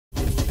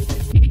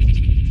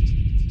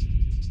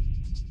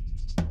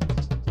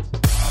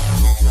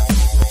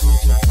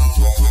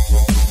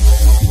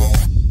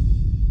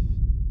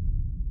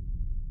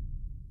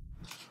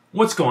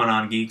What's going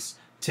on, geeks?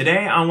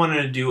 Today I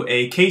wanted to do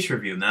a case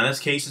review. Now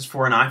this case is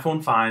for an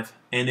iPhone 5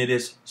 and it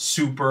is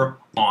super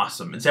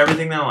awesome. It's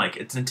everything that I like.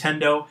 It's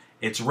Nintendo,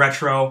 it's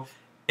retro,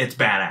 it's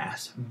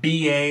badass.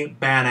 BA,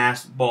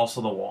 badass, balls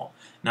to the wall.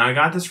 Now I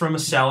got this from a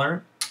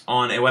seller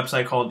on a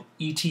website called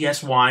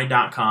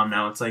etsy.com.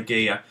 Now it's like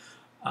a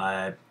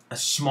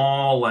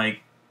small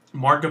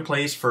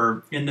marketplace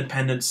for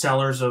independent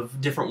sellers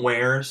of different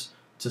wares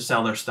to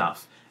sell their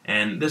stuff.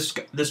 And this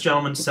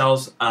gentleman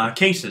sells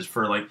cases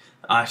for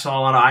I saw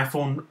a lot of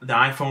the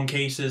iPhone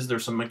cases.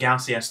 There's some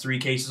Galaxy S3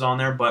 cases on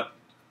there, but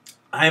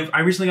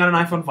I recently got an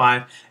iPhone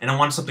 5 and I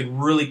wanted something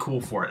really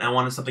cool for it. I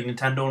wanted something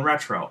Nintendo and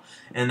retro,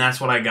 and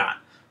that's what I got.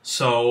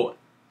 So,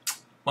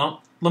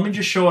 well, let me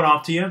just show it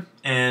off to you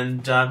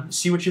and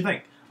see what you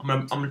think.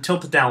 I'm gonna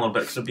tilt it down a little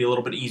bit because it'll be a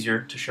little bit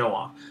easier to show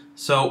off.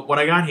 So what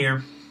I got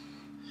here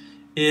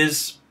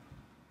is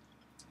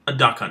a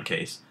duck hunt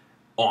case.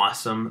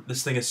 Awesome.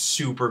 This thing is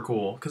super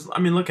cool because I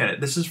mean, look at it.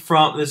 This is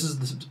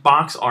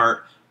box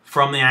art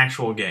from the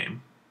actual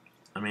game.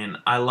 I mean,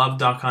 I love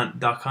Duck Hunt.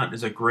 Duck Hunt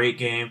is a great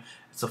game.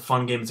 It's a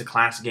fun game. It's a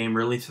classic game.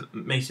 Really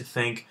makes you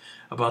think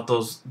about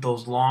those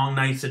long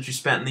nights that you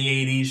spent in the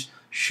 '80s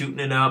shooting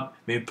it up,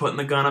 maybe putting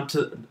the gun up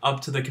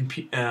to the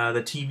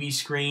TV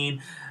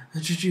screen.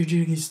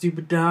 You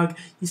stupid dog!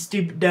 You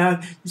stupid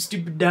dog! You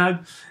stupid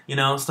dog! You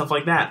know, stuff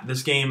like that.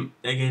 This game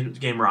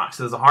rocks.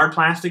 There's a hard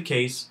plastic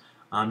case.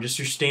 Just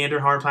your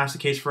standard hard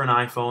plastic case for an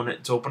iPhone.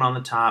 It's open on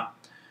the top.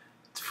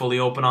 It's fully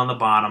open on the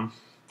bottom.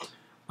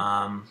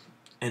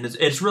 And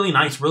it's really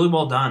nice, really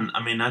well done.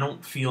 I mean, I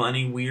don't feel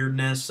any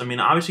weirdness. I mean,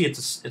 obviously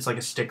it's like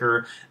a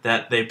sticker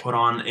that they put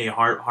on a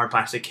hard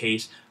plastic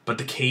case, but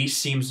the case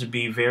seems to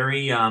be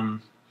very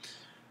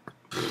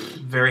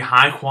very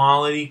high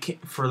quality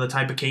for the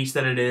type of case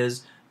that it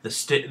is. The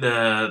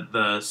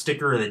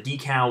sticker, or the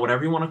decal,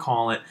 whatever you want to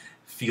call it,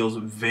 feels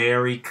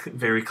very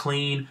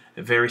clean,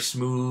 very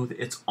smooth.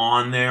 It's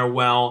on there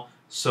well.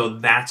 So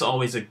that's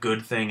always a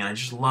good thing, and I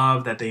just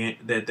love that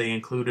they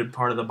included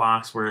part of the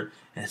box where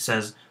it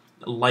says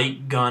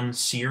Light Gun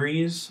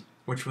Series,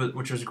 which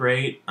was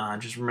great.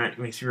 Just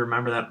makes you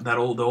remember the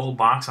old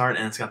box art,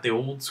 and it's got the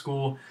old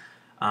school.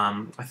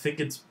 I think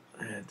it's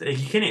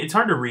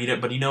hard to read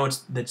it, but you know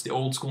it's the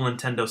old school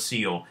Nintendo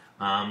seal.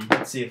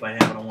 Let's see if I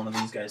have it on one of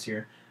these guys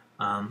here.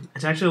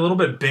 It's actually a little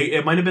bit big.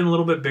 It might have been a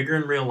little bit bigger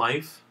in real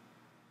life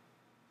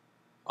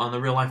on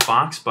the real life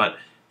box, but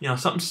you know,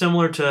 something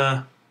similar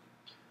to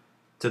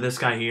this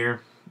guy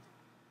here.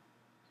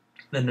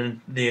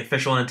 Then the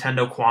official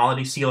Nintendo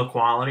quality, seal of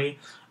quality.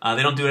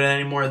 They don't do it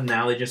anymore.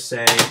 Now they just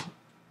say,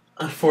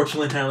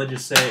 unfortunately, now they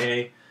just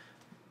say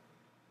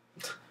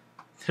they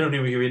don't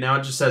even give you, now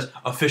it just says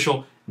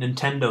official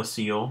Nintendo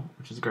seal,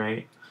 which is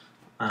great.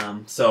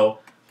 So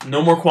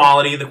no more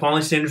quality. The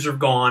quality standards are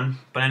gone.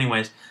 But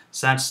anyways,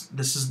 so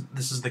this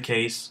is the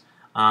case.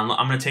 I'm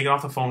going to take it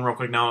off the phone real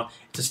quick now.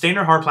 It's a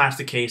standard hard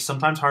plastic case.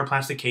 Sometimes hard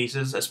plastic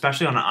cases,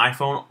 especially on an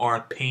iPhone, are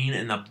a pain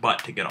in the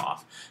butt to get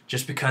off.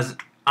 Just because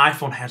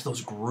iPhone has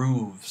those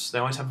grooves. They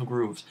always have the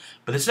grooves.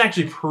 But this is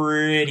actually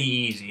pretty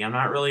easy. I'm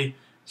not really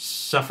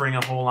suffering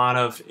a whole lot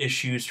of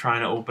issues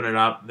trying to open it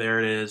up. There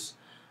it is.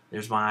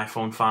 There's my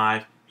iPhone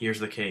 5.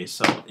 Here's the case.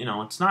 So, you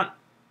know, it's not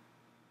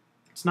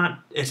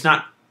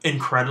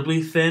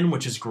incredibly thin,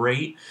 which is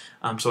great.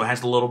 So it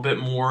has a little bit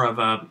more of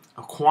a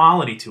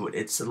quality to it.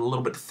 It's a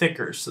little bit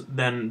thicker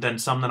than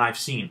some that I've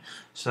seen.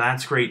 So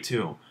that's great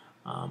too.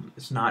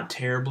 It's not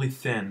terribly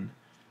thin.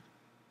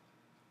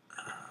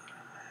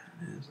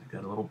 It's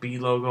got a little B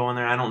logo on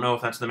there. I don't know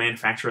if that's the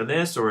manufacturer of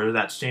this or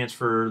that stands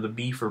for the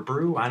B for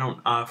brew. I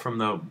don't from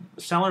the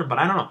seller, but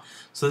I don't know.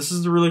 So this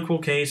is a really cool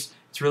case.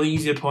 It's really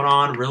easy to put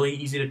on, really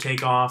easy to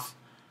take off.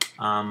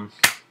 Bam!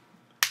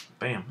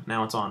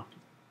 Now it's on.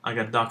 I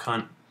got Duck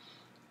Hunt.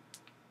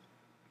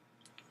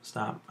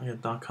 Stop. I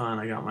got Duck Hunt.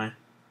 I got my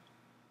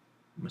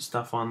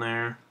stuff on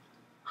there.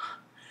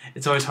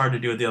 It's always hard to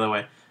do it the other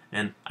way.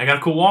 And I got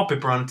a cool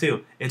wallpaper on it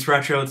too. It's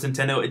retro, it's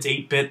Nintendo, it's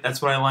 8-bit.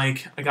 That's what I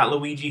like. I got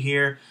Luigi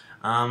here.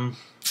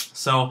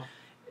 So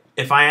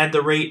if I had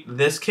to rate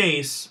this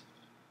case,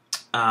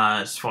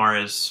 as far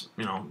as,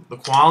 you know, the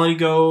quality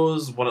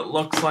goes, what it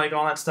looks like,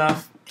 all that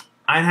stuff,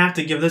 I'd have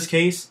to give this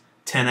case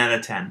 10 out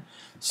of 10.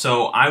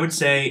 So I would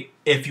say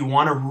if you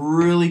want a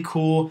really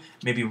cool,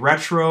 maybe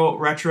retro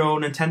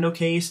Nintendo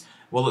case,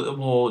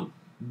 the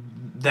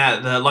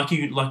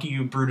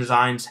LuckyBrew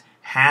Designs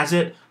has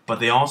it, but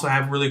they also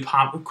have really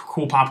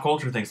cool pop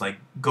culture things like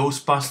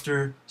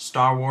Ghostbuster,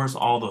 Star Wars,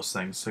 all those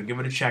things. So give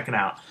it a check it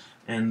out.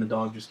 And the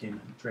dog just came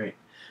in. Great.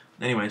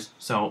 Anyways,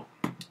 so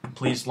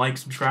please like,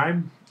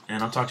 subscribe,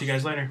 and I'll talk to you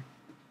guys later.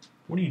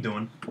 What are you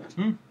doing?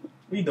 What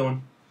are you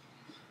doing?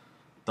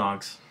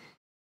 Dogs.